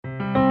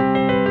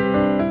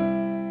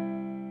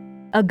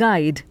A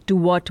guide to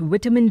what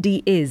vitamin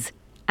D is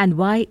and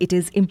why it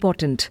is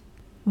important.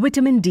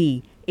 Vitamin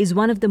D is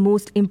one of the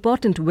most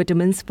important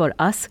vitamins for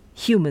us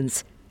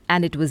humans,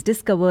 and it was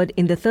discovered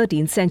in the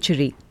 13th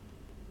century.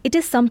 It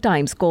is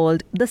sometimes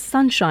called the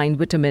sunshine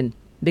vitamin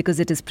because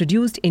it is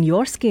produced in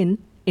your skin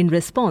in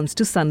response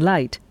to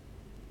sunlight.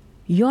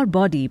 Your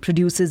body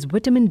produces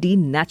vitamin D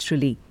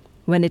naturally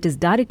when it is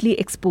directly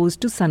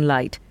exposed to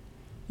sunlight.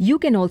 You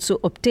can also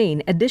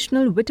obtain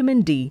additional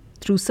vitamin D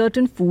through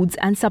certain foods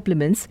and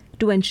supplements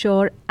to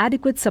ensure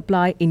adequate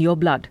supply in your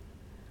blood.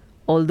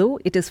 Although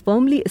it is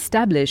firmly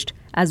established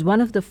as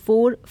one of the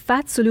 4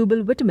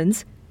 fat-soluble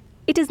vitamins,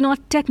 it is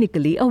not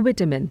technically a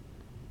vitamin.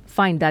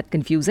 Find that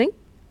confusing?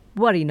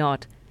 Worry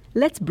not.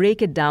 Let's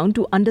break it down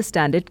to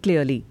understand it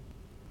clearly.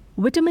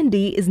 Vitamin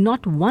D is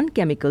not one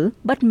chemical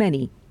but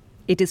many.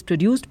 It is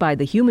produced by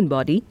the human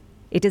body.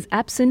 It is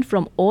absent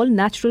from all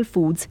natural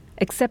foods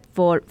except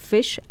for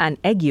fish and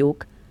egg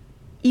yolk.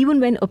 Even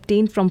when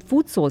obtained from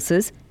food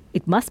sources,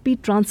 it must be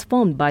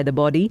transformed by the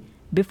body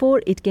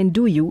before it can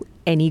do you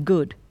any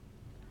good.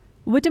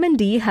 Vitamin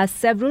D has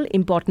several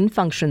important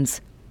functions.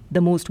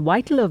 The most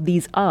vital of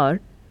these are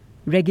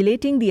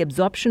regulating the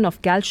absorption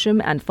of calcium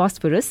and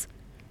phosphorus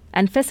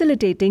and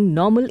facilitating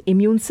normal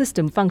immune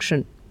system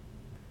function.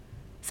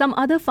 Some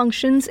other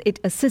functions it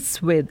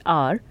assists with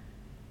are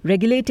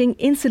regulating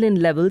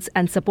insulin levels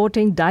and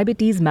supporting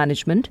diabetes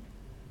management,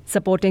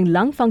 supporting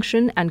lung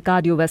function and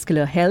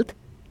cardiovascular health,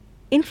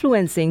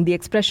 influencing the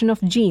expression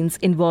of genes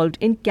involved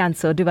in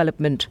cancer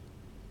development.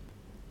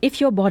 If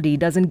your body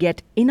doesn't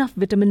get enough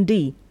vitamin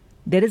D,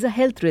 there is a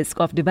health risk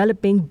of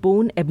developing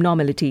bone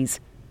abnormalities,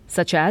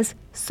 such as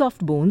soft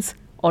bones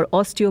or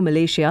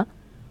osteomalacia,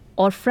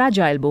 or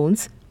fragile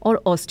bones or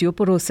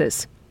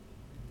osteoporosis.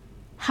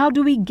 How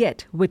do we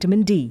get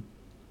vitamin D?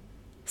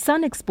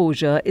 Sun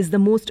exposure is the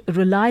most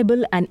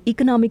reliable and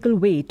economical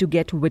way to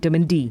get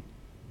vitamin D.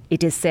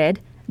 It is said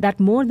that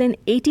more than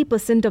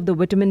 80% of the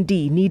vitamin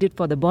D needed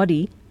for the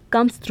body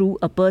comes through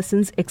a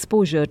person's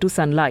exposure to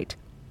sunlight.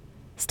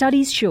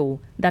 Studies show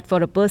that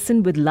for a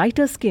person with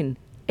lighter skin,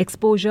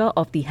 exposure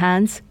of the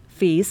hands,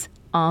 face,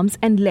 arms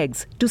and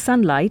legs to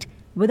sunlight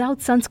without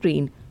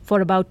sunscreen for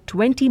about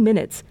 20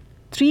 minutes,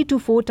 3 to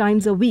 4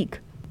 times a week,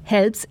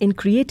 helps in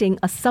creating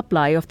a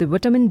supply of the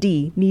vitamin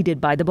D needed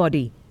by the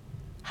body.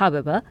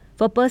 However,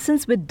 for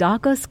persons with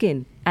darker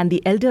skin and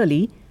the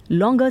elderly,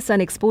 longer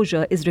sun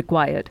exposure is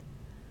required.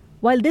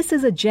 While this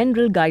is a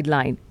general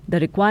guideline, the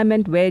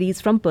requirement varies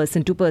from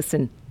person to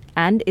person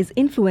and is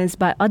influenced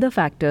by other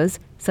factors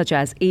such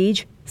as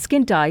age,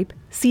 skin type,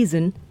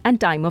 season, and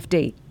time of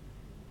day.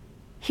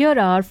 Here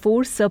are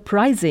 4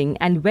 surprising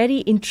and very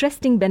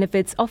interesting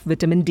benefits of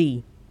vitamin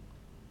D.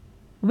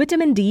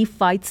 Vitamin D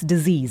fights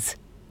disease.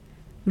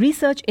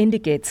 Research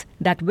indicates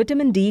that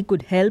vitamin D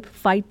could help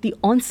fight the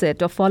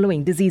onset of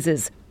following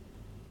diseases.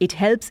 It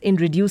helps in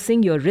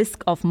reducing your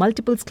risk of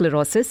multiple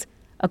sclerosis,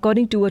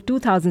 according to a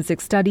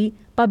 2006 study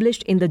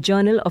published in the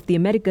Journal of the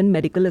American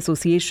Medical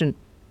Association.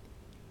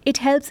 It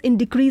helps in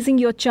decreasing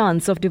your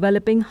chance of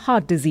developing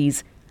heart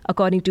disease,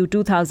 according to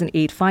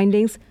 2008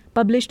 findings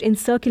published in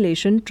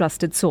Circulation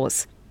Trusted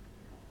Source.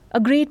 A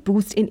great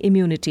boost in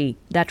immunity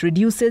that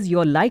reduces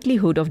your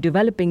likelihood of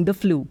developing the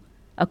flu,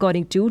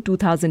 according to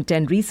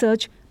 2010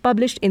 research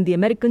published in the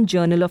American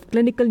Journal of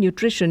Clinical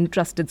Nutrition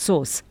Trusted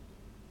Source.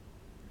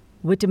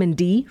 Vitamin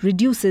D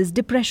reduces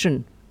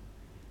depression.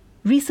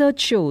 Research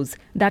shows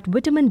that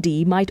vitamin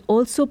D might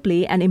also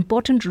play an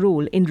important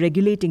role in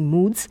regulating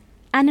moods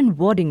and in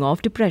warding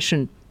off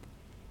depression.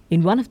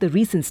 In one of the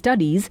recent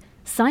studies,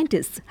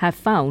 scientists have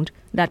found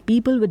that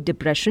people with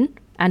depression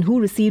and who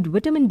received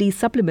vitamin D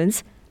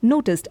supplements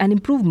noticed an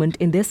improvement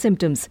in their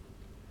symptoms.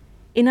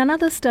 In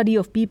another study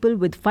of people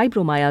with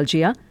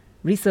fibromyalgia,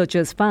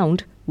 researchers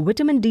found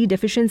vitamin D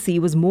deficiency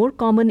was more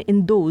common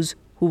in those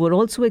who were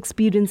also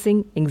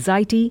experiencing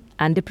anxiety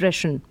and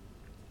depression.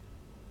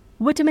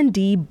 Vitamin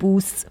D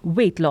boosts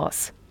weight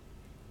loss.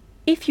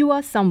 If you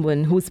are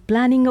someone who is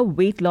planning a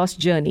weight loss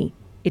journey,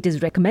 it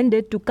is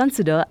recommended to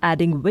consider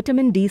adding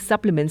vitamin D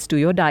supplements to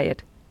your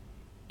diet.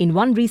 In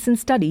one recent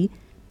study,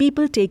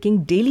 people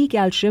taking daily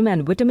calcium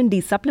and vitamin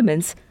D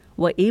supplements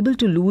were able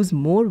to lose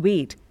more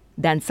weight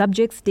than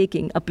subjects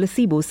taking a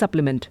placebo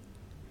supplement.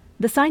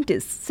 The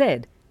scientists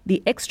said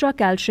the extra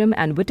calcium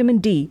and vitamin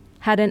D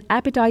had an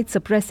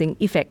appetite-suppressing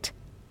effect.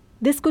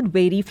 This could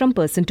vary from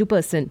person to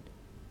person.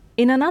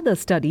 In another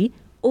study,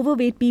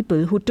 overweight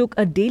people who took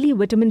a daily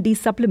vitamin D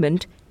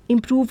supplement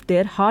improved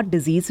their heart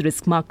disease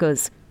risk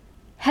markers.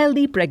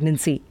 Healthy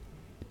pregnancy.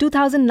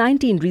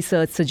 2019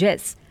 research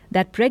suggests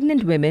that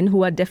pregnant women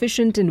who are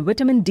deficient in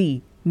vitamin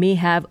D may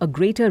have a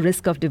greater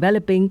risk of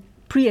developing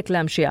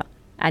preeclampsia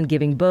and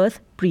giving birth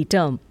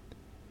preterm.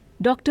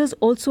 Doctors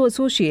also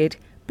associate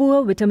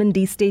poor vitamin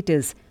D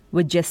status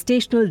with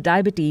gestational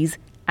diabetes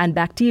and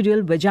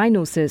bacterial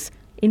vaginosis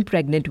in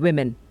pregnant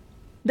women.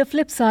 The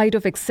flip side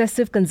of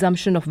excessive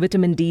consumption of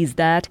vitamin D is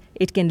that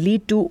it can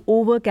lead to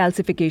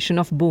overcalcification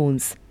of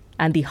bones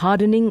and the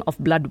hardening of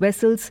blood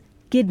vessels,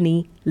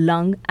 kidney,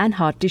 lung, and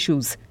heart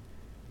tissues.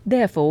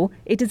 Therefore,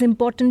 it is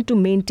important to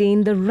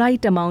maintain the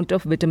right amount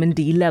of vitamin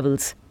D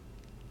levels.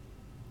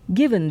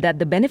 Given that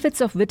the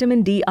benefits of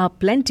vitamin D are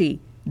plenty,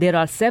 there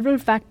are several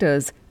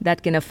factors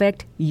that can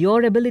affect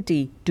your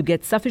ability to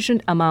get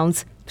sufficient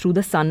amounts through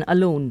the sun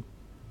alone.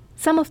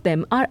 Some of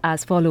them are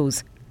as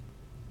follows.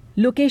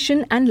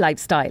 Location and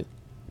lifestyle.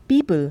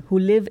 People who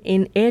live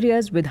in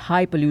areas with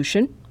high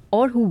pollution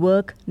or who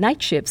work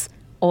night shifts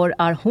or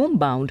are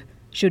homebound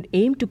should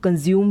aim to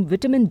consume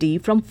vitamin D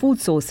from food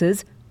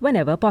sources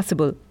whenever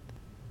possible.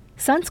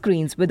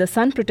 Sunscreens with a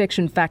sun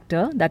protection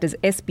factor, that is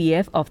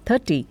SPF of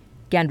 30,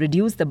 can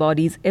reduce the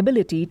body's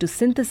ability to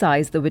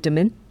synthesize the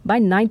vitamin by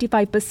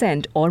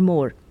 95% or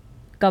more.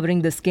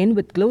 Covering the skin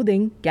with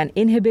clothing can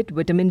inhibit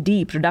vitamin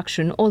D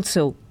production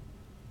also.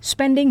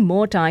 Spending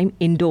more time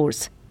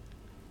indoors.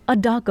 A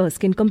darker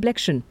skin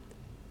complexion.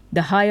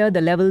 The higher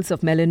the levels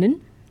of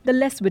melanin, the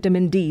less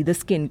vitamin D the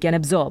skin can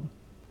absorb.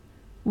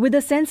 With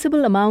a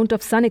sensible amount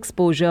of sun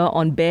exposure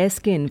on bare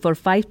skin for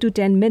 5 to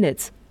 10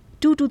 minutes,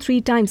 2 to 3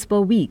 times per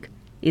week,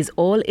 is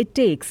all it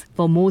takes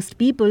for most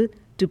people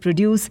to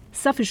produce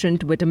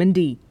sufficient vitamin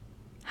D.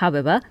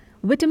 However,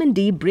 vitamin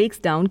D breaks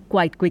down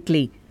quite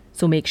quickly,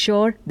 so make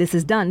sure this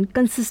is done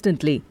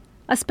consistently,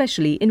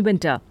 especially in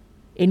winter.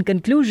 In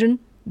conclusion,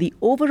 the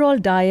overall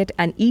diet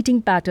and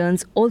eating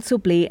patterns also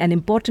play an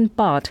important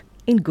part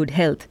in good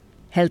health.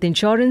 Health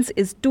insurance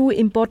is too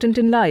important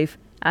in life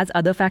as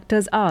other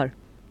factors are.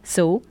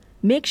 So,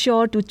 make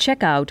sure to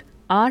check out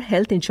our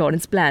health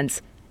insurance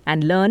plans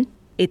and learn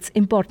its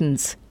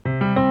importance.